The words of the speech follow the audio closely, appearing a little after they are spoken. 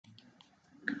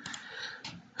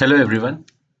Hello everyone.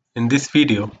 In this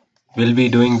video, we'll be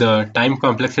doing the time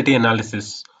complexity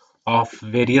analysis of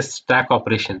various stack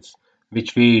operations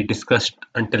which we discussed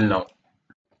until now.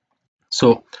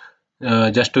 So,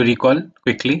 just to recall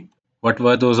quickly, what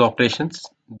were those operations?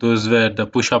 Those were the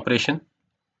push operation,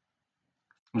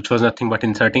 which was nothing but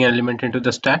inserting an element into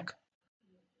the stack.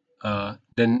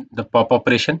 Then the pop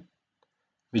operation,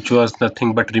 which was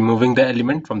nothing but removing the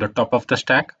element from the top of the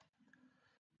stack.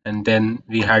 And then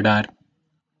we had our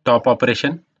top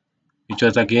operation, which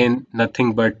was again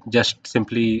nothing but just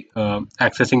simply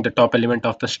accessing the top element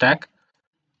of the stack.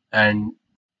 And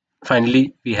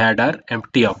finally, we had our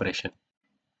empty operation.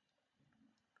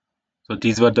 So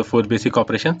these were the four basic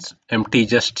operations. Empty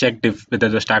just checked if whether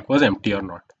the stack was empty or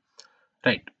not.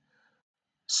 Right.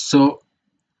 So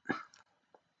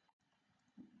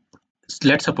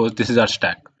let's suppose this is our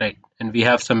stack, right? And we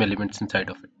have some elements inside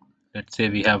of it. Let's say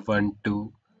we have 1,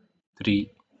 2,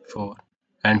 3, 4,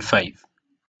 and 5.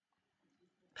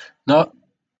 Now,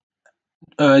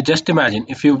 just imagine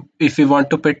if you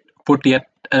want to put yet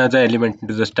another element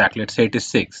into the stack. Let's say it is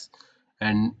 6,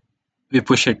 and we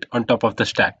push it on top of the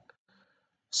stack.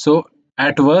 So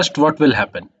at worst, what will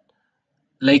happen?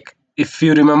 Like if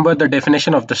you remember the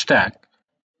definition of the stack,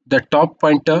 the top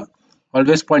pointer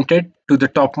always pointed to the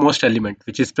topmost element,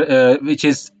 which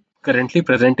is currently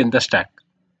present in the stack,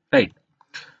 right?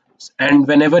 And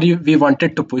whenever we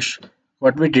wanted to push,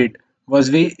 what we did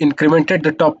was we incremented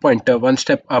the top pointer one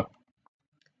step up,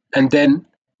 and then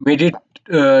made it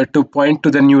to point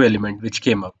to the new element which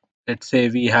came up. Let's say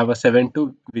we have a 7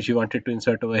 2 which we wanted to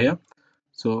insert over here.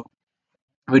 So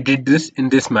we did this in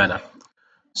this manner.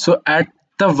 So at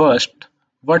the worst,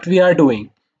 what we are doing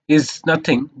is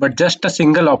nothing but just a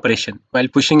single operation while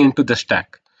pushing into the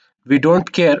stack. We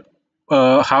don't care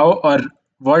how or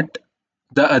what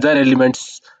the other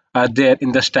elements are there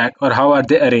in the stack, or how are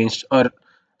they arranged, or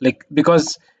like,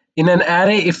 because in an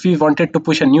array, if we wanted to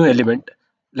push a new element,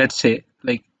 let's say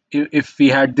like if we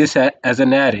had this as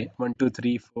an array 1 2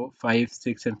 3 4 5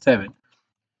 6 and 7,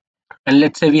 and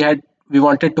let's say we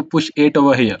wanted to push 8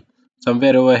 over here,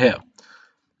 somewhere over here.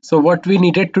 So what we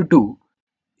needed to do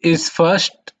is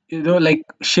first, like,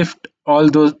 shift all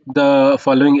those the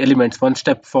following elements one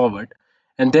step forward,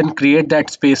 and then create that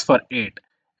space for 8,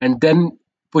 and then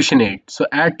push in 8. So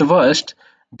at worst,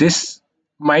 this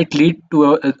might lead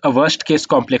to a worst case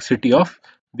complexity of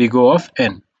big O of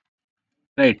n,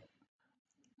 right?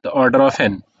 The order of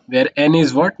n, where n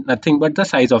is what? Nothing but the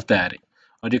size of the array,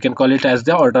 or you can call it as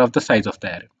the order of the size of the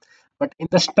array. But in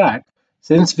the stack,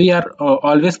 since we are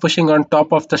always pushing on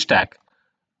top of the stack,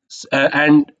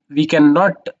 and we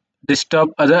cannot disturb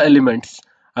other elements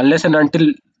unless and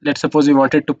until, let's suppose, we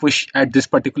wanted to push at this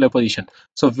particular position.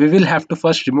 So we will have to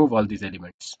first remove all these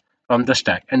elements from the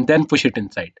stack and then push it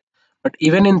inside. But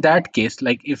even in that case,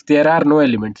 like if there are no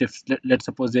elements, if let's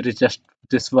suppose there is just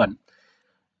this one,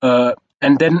 and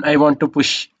then I want to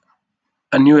push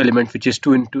a new element which is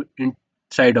 2 into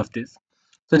inside of this,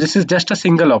 so this is just a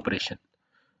single operation.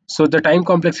 So the time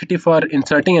complexity for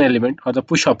inserting an element or the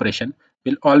push operation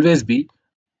will always be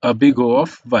a big O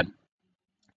of 1,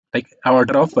 like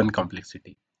order of 1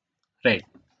 complexity, right?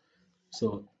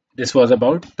 So this was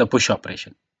about the push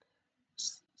operation.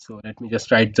 So let me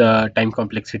just write the time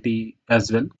complexity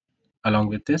as well along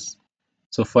with this.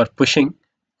 So for pushing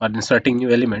or inserting new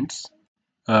elements,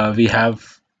 we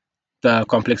have the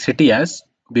complexity as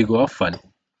big O of 1.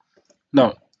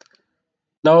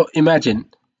 Now,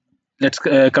 imagine, let's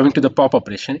coming to the pop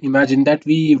operation. Imagine that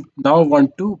we now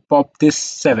want to pop this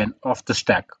 7 off the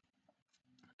stack,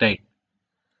 right?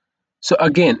 So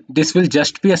again, this will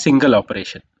just be a single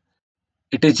operation.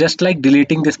 It is just like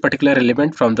deleting this particular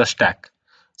element from the stack.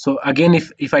 So again,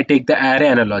 if I take the array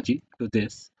analogy to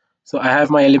this, so I have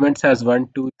my elements as 1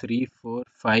 2 3 4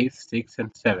 5 6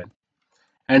 and 7.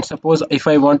 And suppose if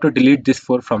I want to delete this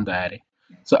 4 from the array,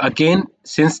 so again,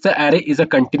 since the array is a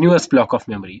continuous block of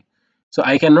memory, so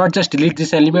I cannot just delete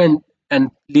this element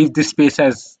and leave this space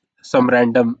as some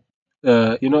random,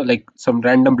 like some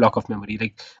random block of memory.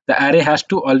 Like the array has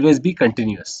to always be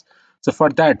continuous. So for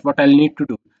that, what I'll need to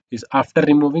do is, after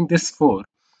removing this 4,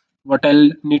 what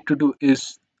I'll need to do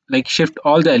is like shift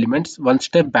all the elements one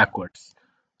step backwards,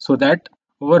 so that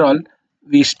overall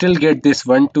we still get this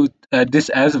this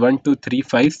as 1 2 3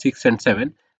 5 6 and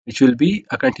 7, which will be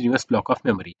a continuous block of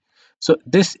memory. So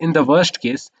this, in the worst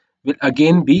case, will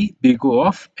again be big O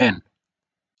of n,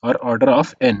 or order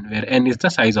of n, where n is the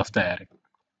size of the array.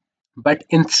 But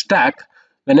in stack,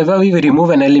 whenever we remove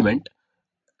an element,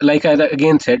 like I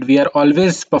again said, we are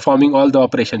always performing all the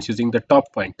operations using the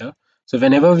top pointer. So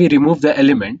whenever we remove the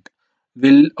element,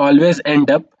 we'll always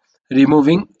end up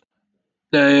removing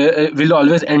will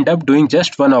always end up doing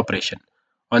just one operation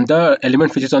on the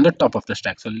element which is on the top of the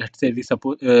stack. So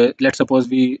let's suppose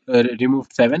we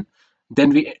removed 7, then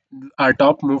we our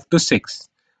top moved to 6.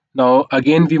 Now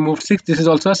again we moved 6. This is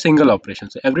also a single operation.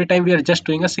 So every time we are just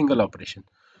doing a single operation.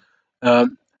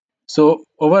 Um, so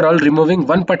overall, removing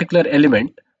one particular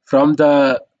element from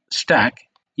the stack,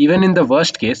 even in the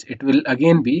worst case, it will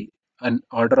again be an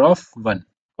order of 1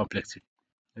 complexity,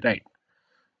 right?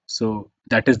 So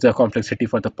that is the complexity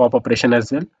for the pop operation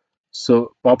as well.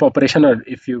 So pop operation, or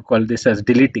if you call this as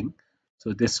deleting,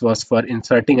 so this was for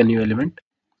inserting a new element.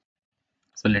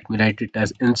 So let me write it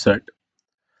as insert,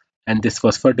 and this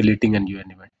was for deleting a new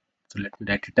element. So let me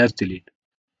write it as delete.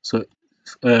 So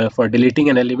for deleting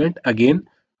an element, again,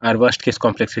 our worst case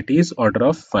complexity is order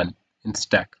of 1 in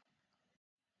stack,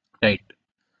 right?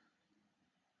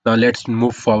 Now let's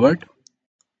move forward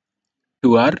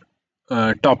to our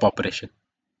top operation.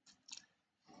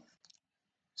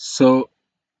 So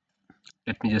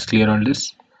let me just clear all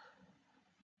this.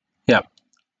 Yeah.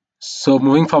 So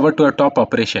moving forward to our top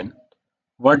operation,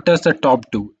 what does the top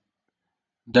do?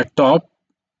 The top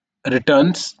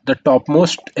returns the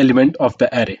topmost element of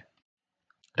the array,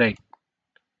 right?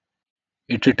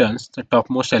 It returns the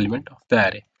topmost element of the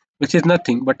array, which is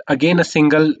nothing but again a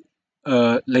single,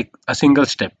 like a single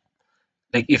step.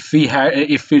 Like if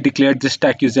we declared this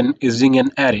stack using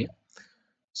an array,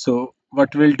 so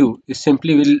what we'll do is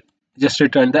simply we'll just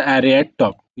return the array at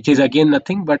top, which is again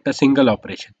nothing but a single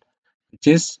operation, which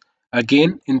is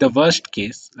again in the worst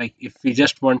case, like if we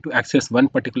just want to access one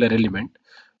particular element,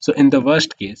 so in the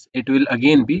worst case it will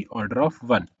again be order of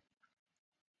 1.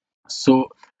 So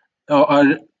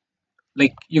or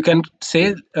like you can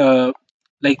say,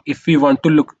 like if we want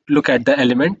to look at the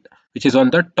element which is on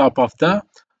the top of the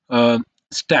uh,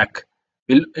 stack,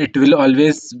 it will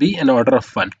always be an order of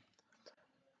 1.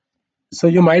 So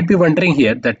you might be wondering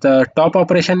here that the top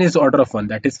operation is order of 1,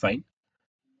 that is fine,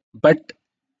 but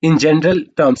in general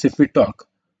terms, if we talk,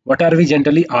 what are we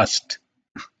generally asked?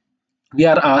 We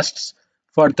are asked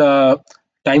for the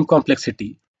time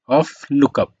complexity of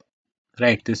lookup,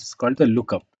 right? This is called the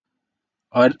lookup,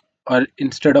 or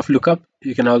instead of lookup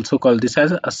you can also call this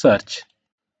as a search,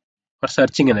 or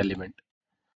searching an element.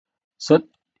 So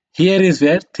here is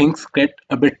where things get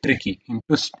a bit tricky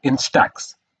in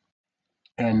stacks.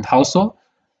 And how so?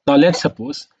 Now let's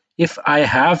suppose if I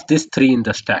have this 3 in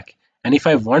the stack, and if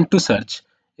I want to search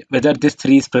whether this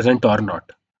 3 is present or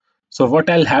not, so what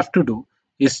I'll have to do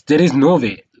is there is no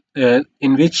way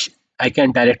in which I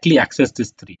can directly access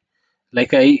this 3.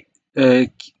 Like I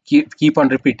keep on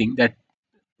repeating that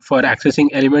for accessing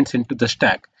elements into the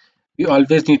stack, we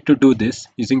always need to do this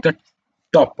using the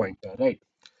top pointer, right?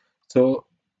 So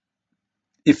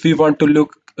if we want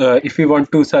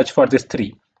to search for this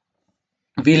 3,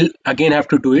 we'll again have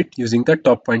to do it using the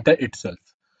top pointer itself,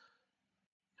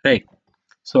 right?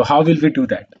 So how will we do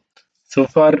that? So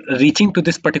for reaching to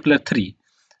this particular 3,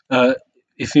 uh,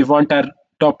 if we want our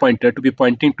top pointer to be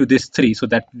pointing to this 3 so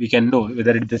that we can know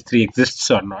whether this 3 exists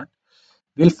or not,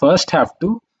 we'll first have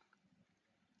to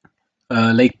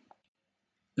like,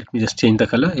 let me just change the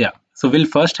color. Yeah, so we'll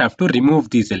first have to remove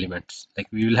these elements. Like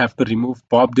we will have to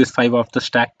pop this 5 off the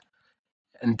stack,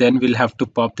 and then we'll have to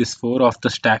pop this 4 off the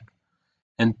stack,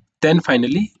 and then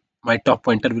finally my top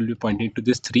pointer will be pointing to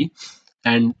this 3.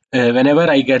 And whenever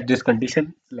I get this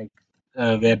condition, like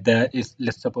where there is,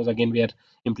 let's suppose again we are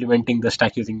implementing the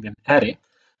stack using an array.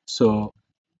 So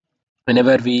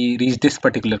whenever we reach this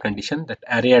particular condition, that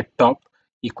array at top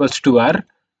equals to our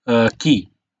key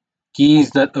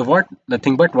is what,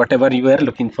 nothing but whatever you are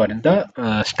looking for in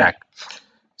the stack.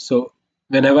 So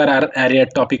whenever our array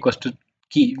at top equals to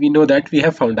key, we know that we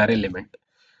have found our element.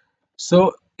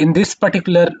 So in this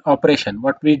particular operation,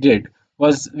 what we did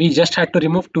was we just had to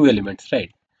remove 2 elements,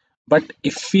 right? But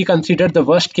if we consider the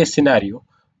worst case scenario,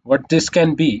 what this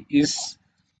can be is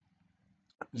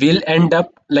we'll end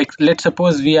up, like, let's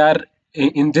suppose we are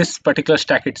in this particular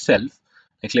stack itself.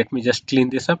 Like let me just clean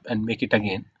this up and make it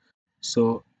again.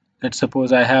 So let's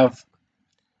suppose I have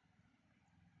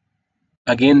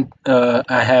I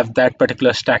have that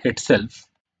particular stack itself,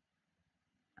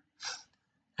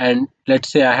 and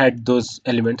let's say I had those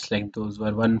elements, like those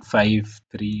were 1, 5,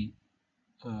 3.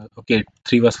 Okay,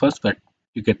 3 was first, but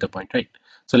you get the point, right?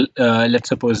 So let's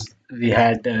suppose we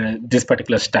had this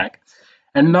particular stack,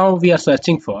 and now we are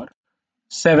searching for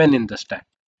 7 in the stack,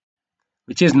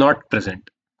 which is not present.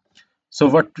 So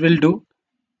what we'll do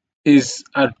is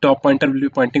our top pointer will be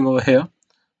pointing over here.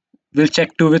 We'll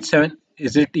check 2 with 7.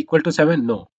 Is it equal to 7?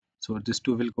 No. So this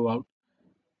 2 will go out.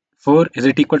 4, is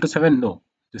it equal to 7? No.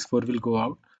 This 4 will go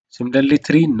out. Similarly,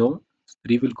 3, no.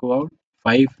 3 will go out.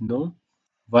 5, no.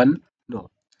 1, No.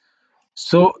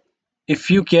 So if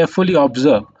you carefully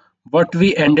observe, what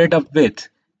we ended up with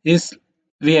is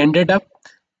we ended up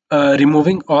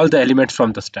removing all the elements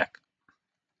from the stack.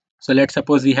 So let's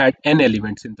suppose we had n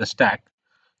elements in the stack.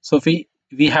 So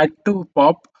we had to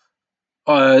pop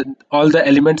all the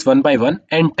elements one by one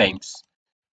n times.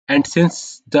 And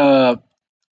since the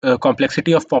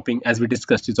complexity of popping, as we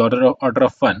discussed, is order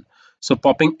of 1, so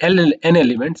popping n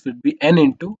elements would be n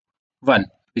into 1,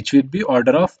 which would be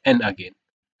order of n again.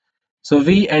 So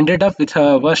we ended up with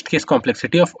a worst case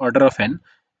complexity of order of n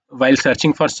while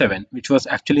searching for 7, which was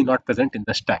actually not present in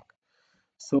the stack.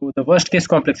 So the worst case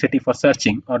complexity for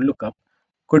searching or lookup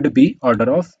could be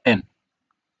order of n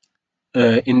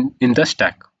in the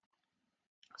stack.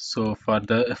 So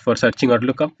for searching or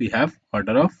lookup, we have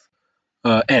order of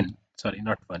n. Sorry,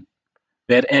 not 1.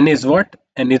 Where n is what?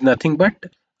 N is nothing but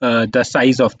the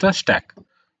size of the stack.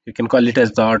 You can call it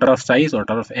as the order of size,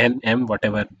 order of n, m,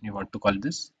 whatever you want to call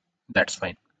this. That's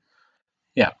fine.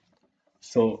 Yeah.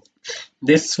 So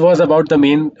this was about the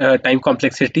main time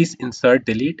complexities: insert,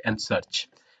 delete, and search.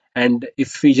 And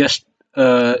if we just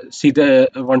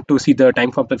want to see the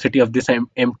time complexity of this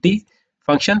empty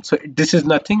function, so this is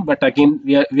nothing but, again,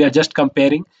 we are just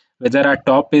comparing whether our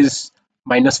top is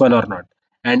 -1 or not.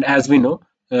 And as we know,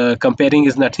 comparing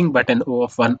is nothing but an O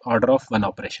of one, order of one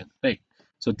operation, right?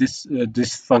 So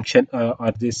this function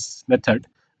or this method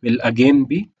will again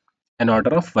be an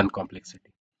order of one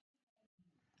complexity.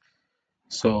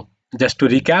 So just to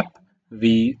recap,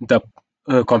 the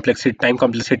complexity time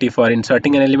complexity for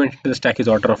inserting an element into the stack is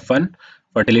order of 1.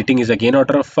 For deleting is again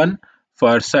order of 1.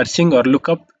 For searching or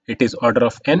lookup, it is order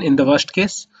of n in the worst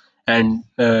case. And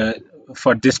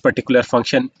for this particular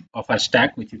function of our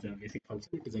stack, which is a basic function,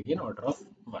 it is again order of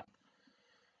 1.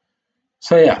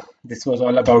 So yeah, this was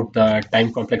all about the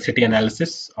time complexity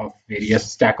analysis of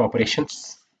various stack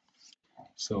operations.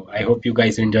 So I hope you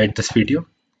guys enjoyed this video.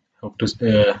 Hope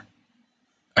to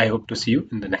I hope to see you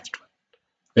in the next one,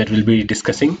 where we'll be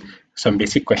discussing some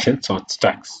basic questions on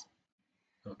stacks.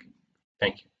 Okay,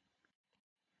 thank you.